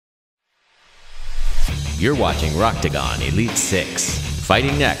You're watching Rocktagon Elite 6.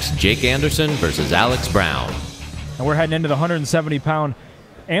 Fighting next, Jake Anderson versus Alex Brown. And we're heading into the 170-pound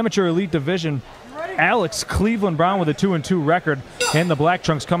amateur elite division. Alex Cleveland Brown with a 2-2 record. In the black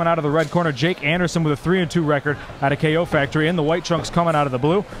trunks coming out of the red corner, Jake Anderson with a 3-2 record out of KO Factory. In the white trunks coming out of the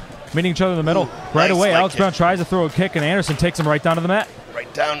blue. Meeting each other in the middle. Right away, Alex Brown tries to throw a kick, and Anderson takes him right down to the mat.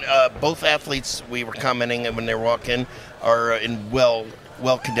 Right down. Both athletes, we were commenting when they walk in, are in well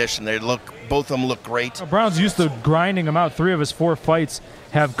conditioned. Both of them look great. Brown's used to grinding him out. 3 of his 4 fights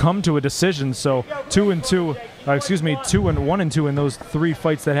have come to a decision. So 2-1 and 2 in those 3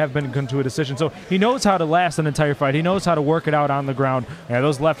 fights that have been come to a decision. So he knows how to last an entire fight. He knows how to work it out on the ground. Yeah,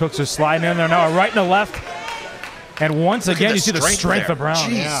 those left hooks are sliding in there now, right and the left. And once again, you see the strength of Brown.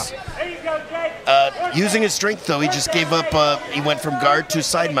 Jeez. Using his strength, though, he just gave up. He went from guard to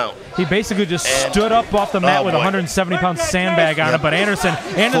side mount. He basically just stood up off the mat with a 1170-pound sandbag on it. But Anderson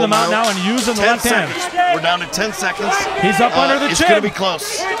into the mount now and using the left hand. We're down to 10 seconds. He's up under the chin. It's going to be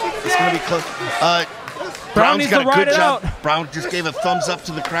close. It's going to be close. Brown needs got to ride a good it job. out. Brown just gave a thumbs up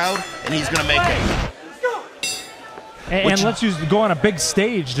to the crowd, and he's going to make it. And let's go on a big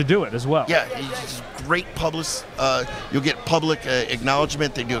stage to do it as well. Yeah, it's great public. You'll get public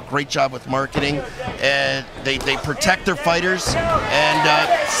acknowledgement. They do a great job with marketing, and they protect their fighters.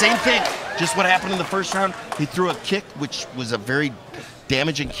 And same thing, just what happened in the first round. He threw a kick, which was a very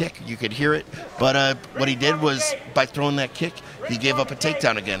damaging kick. You could hear it. But what he did was, by throwing that kick, he gave up a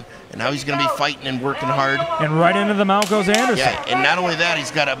takedown again. And now he's going to be fighting and working hard. And right into the mount goes Anderson. Yeah, and not only that,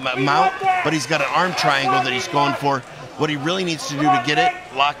 he's got a mount, but he's got an arm triangle that he's going for. What he really needs to do to get it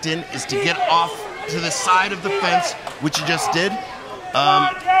locked in is to get off to the side of the fence, which he just did.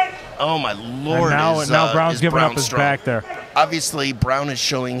 Oh my Lord! And now Brown's giving up his back there. Obviously, Brown is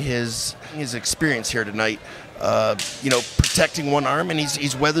showing his experience here tonight. Protecting one arm, and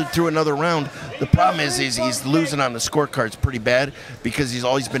he's weathered through another round. The problem is he's losing on the scorecards pretty bad because he's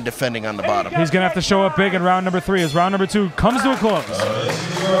always been defending on the bottom. He's going to have to show up big in round number 3 as round number 2 comes to a close.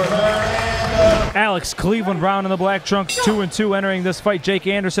 Alex Cleveland Brown in the black trunks, 2-2 entering this fight. Jake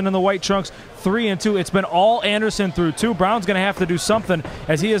Anderson in the white trunks, 3-2. It's been all Anderson through 2. Brown's going to have to do something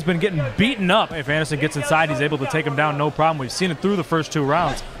as he has been getting beaten up. If Anderson gets inside, he's able to take him down, no problem. We've seen it through the first 2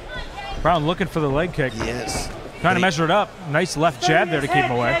 rounds. Brown looking for the leg kick. Yes. Trying to measure it up. Nice left jab there to keep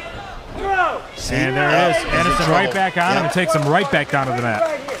him away. And there it is. Anderson right back on him and takes him right back down to the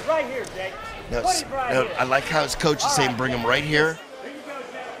mat. Right here, Jake. I like how his coach is saying bring him right here.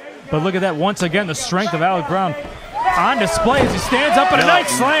 But look at that. Once again, the strength of Alex Brown on display as he stands up and a nice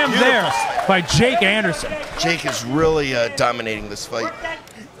slam there by Jake Anderson. Jake is really dominating this fight.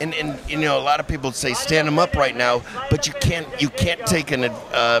 And a lot of people say stand him up right now, but you can't take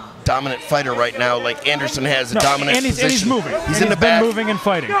a dominant fighter right now like Anderson has a dominant position. And he's moving. He's in the back. Moving and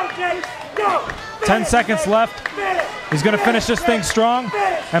fighting. 10 seconds left. He's going to finish this thing strong.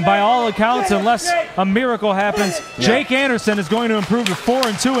 And by all accounts, unless a miracle happens, Jake Anderson is going to improve to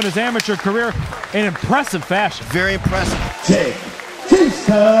 4-2 in his amateur career in impressive fashion. Very impressive. Jake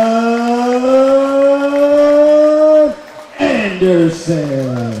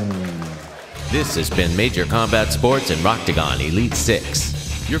Anderson. This has been Major Combat Sports and Rocktagon Elite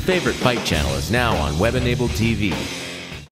 6. Your favorite fight channel is now on web-enabled TV.